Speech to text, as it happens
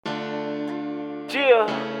Jill,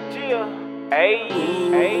 hey,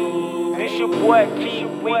 this your boy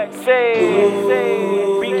Kiwi, say,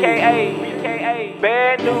 BKA,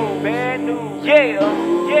 bad news, yeah.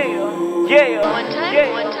 One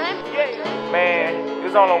time. Man,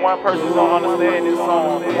 there's only one person who don't understand this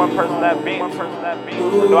song. The one person that been.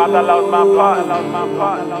 Though I thought I lost my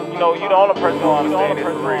part. You know, you the only person who understand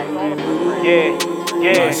this. Yeah.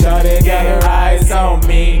 My shawty got her eyes on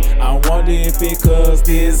me. I wonder if it cause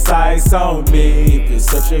this ice on me. If you're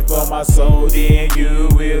searching for my soul, then you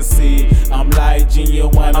will see. I'm like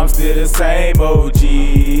genuine, I'm still the same OG.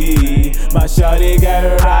 My shawty got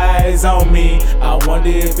her eyes on me. I wonder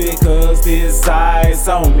if it cause this ice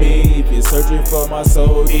on me. If you're searching for my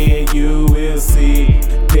soul, then you will see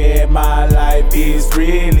that my life is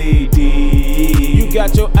really deep. You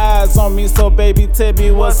got your eyes on me, so baby, tell me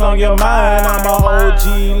what's on your mind. I'm a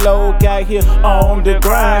OG low guy here on the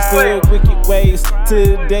grind. Still wicked ways to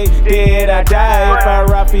the day that I die. If I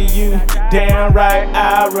rap for you, damn right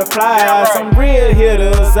I reply. Some real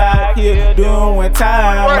hitters out here doing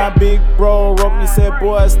time. My big bro wrote me, said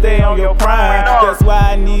boy stay on your prime. That's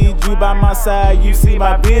why I need you by my side, you see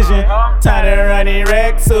my vision. Time to run in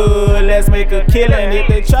racks, so let's make a killing. If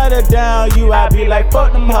they try to down you, I be like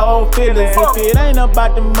fuck them whole feelings. If it ain't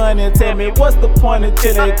about the money, tell me what's the point of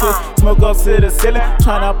chillin'? Cause smoke up to the ceiling,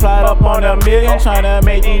 tryna plot up on a million, tryna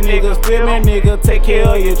make these niggas feel me. Nigga, take care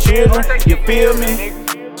of your children, you feel me?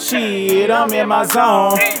 Shit, I'm in my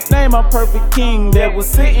zone. Name a perfect king that was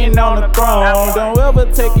sitting on the throne. Don't ever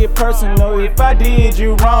take it personal if I did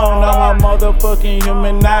you wrong. No, I'm motherfucking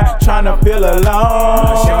human, not tryna feel alone.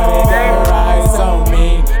 My shawty got her eyes on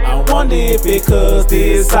me. I wonder if it cause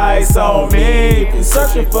this ice on me. If you're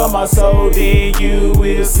searching for my soul, then you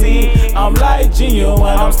will see. I'm like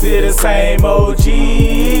genuine, I'm still the same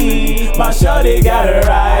OG. My shawty got her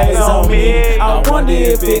eyes on me. I wonder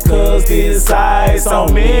if it cause this ice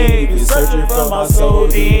on me. If you're searching for my soul,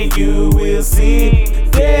 then you will see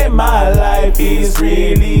that my life is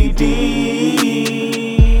really deep.